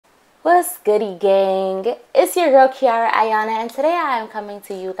What's goody gang? It's your girl Kiara Ayana, and today I am coming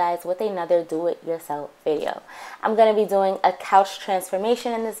to you guys with another do-it-yourself video. I'm going to be doing a couch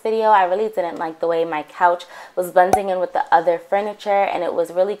transformation in this video. I really didn't like the way my couch was blending in with the other furniture, and it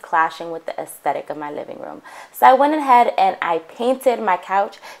was really clashing with the aesthetic of my living room. So I went ahead and I painted my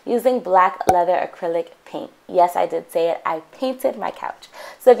couch using black leather acrylic paint. Yes, I did say it. I painted my couch.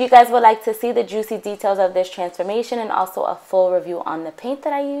 So if you guys would like to see the juicy details of this transformation and also a full review on the paint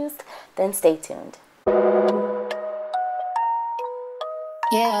that I used, then stay tuned.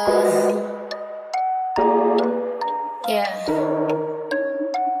 Yeah.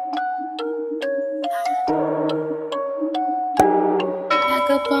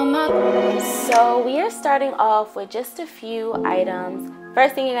 So we are starting off with just a few items.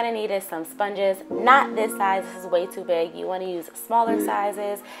 First thing you're going to need is some sponges. Not this size, this is way too big. You want to use smaller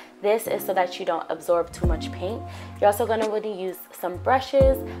sizes. This is so that you don't absorb too much paint. You're also going to want to use some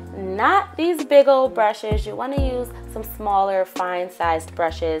brushes. Not these big old brushes. You want to use some smaller, fine-sized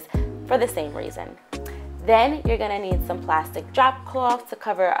brushes for the same reason. Then you're going to need some plastic drop cloth to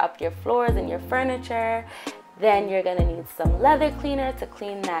cover up your floors and your furniture. Then you're going to need some leather cleaner to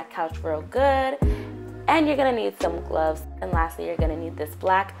clean that couch real good. And you're going to need some gloves. And lastly, you're going to need this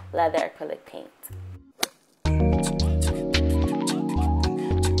black leather acrylic paint.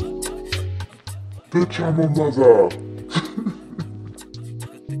 Bitch, I'm a mother.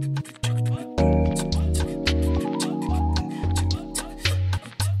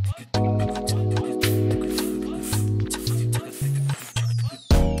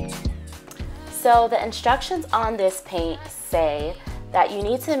 So the instructions on this paint say that you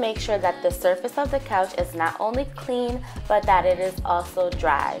need to make sure that the surface of the couch is not only clean, but that it is also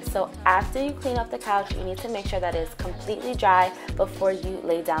dry. So after you clean up the couch, you need to make sure that it's completely dry before you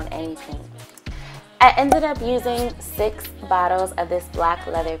lay down any paint. I ended up using 6 bottles of this black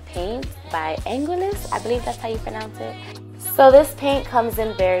leather paint by Angelus. I believe that's how you pronounce it. So this paint comes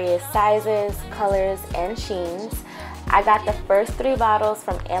in various sizes, colors, and sheens. I got the first 3 bottles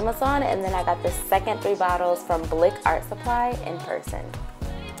from Amazon, and then I got the second 3 bottles from Blick Art Supply in person.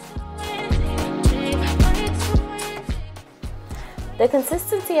 The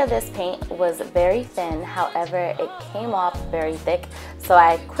consistency of this paint was very thin, however, it came off very thick, so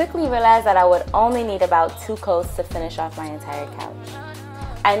I quickly realized that I would only need about 2 coats to finish off my entire couch.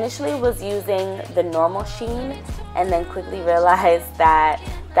 I initially was using the normal sheen, and then quickly realized that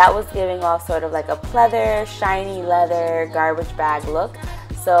was giving off sort of like a pleather, shiny leather, garbage bag look.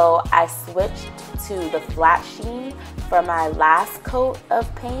 So I switched to the flat sheen for my last coat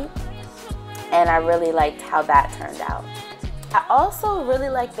of paint, and I really liked how that turned out. I also really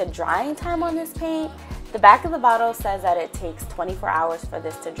like the drying time on this paint. The back of the bottle says that it takes 24 hours for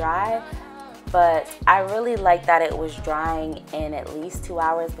this to dry, but I really like that it was drying in at least 2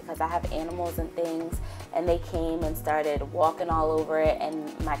 hours because I have animals and things, and they came and started walking all over it,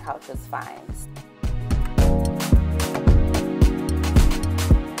 and my couch was fine.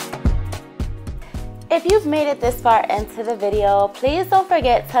 If you've made it this far into the video, please don't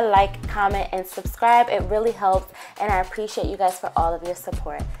forget to like, comment, and subscribe. It really helps, and I appreciate you guys for all of your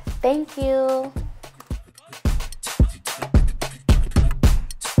support. Thank you.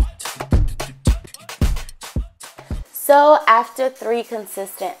 So after 3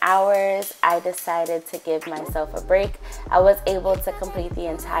 consistent hours, I decided to give myself a break. I was able to complete the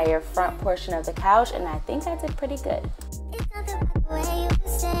entire front portion of the couch, and I think I did pretty good.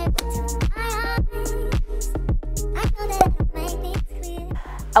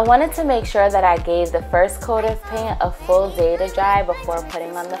 I wanted to make sure that I gave the first coat of paint a full day to dry before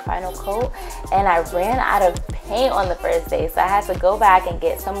putting on the final coat, and I ran out of paint on the first day, so I had to go back and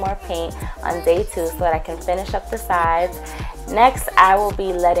get some more paint on day 2 so that I can finish up the sides. Next, I will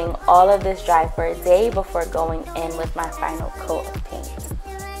be letting all of this dry for a day before going in with my final coat of paint.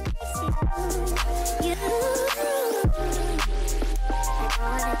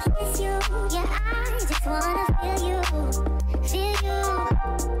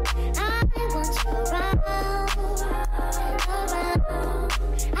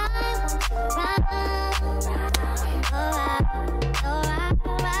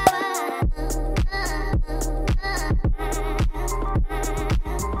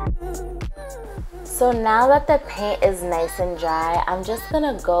 So now that the paint is nice and dry, I'm just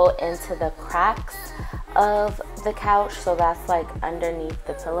gonna go into the cracks of the couch, so that's like underneath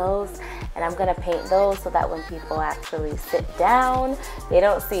the pillows, and I'm gonna paint those so that when people actually sit down, they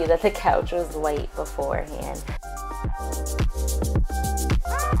don't see that the couch was white beforehand.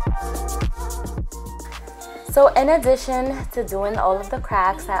 So in addition to doing all of the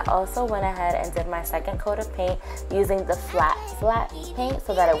cracks, I also went ahead and did my second coat of paint using the flat paint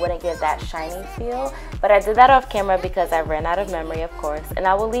so that it wouldn't give that shiny feel. But I did that off camera because I ran out of memory, of course, and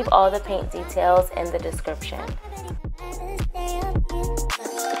I will leave all the paint details in the description.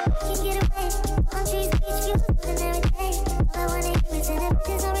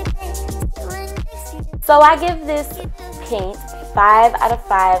 So I give this paint 5 out of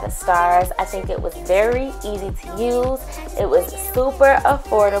 5 stars. I think it was very easy to use. It was super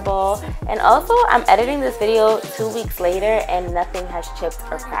affordable. And also, I'm editing this video 2 weeks later and nothing has chipped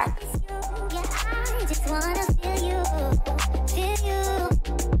or cracked.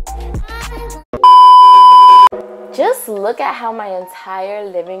 Just look at how my entire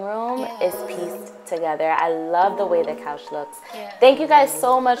living room is pieced together. I love the way the couch looks. Thank you guys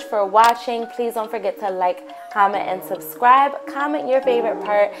so much for watching. Please don't forget to like, comment, and subscribe. Comment your favorite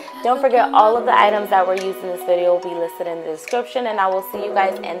part. Don't forget all of the items that were used in this video will be listed in the description, and I will see you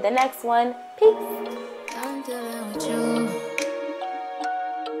guys in the next one. Peace.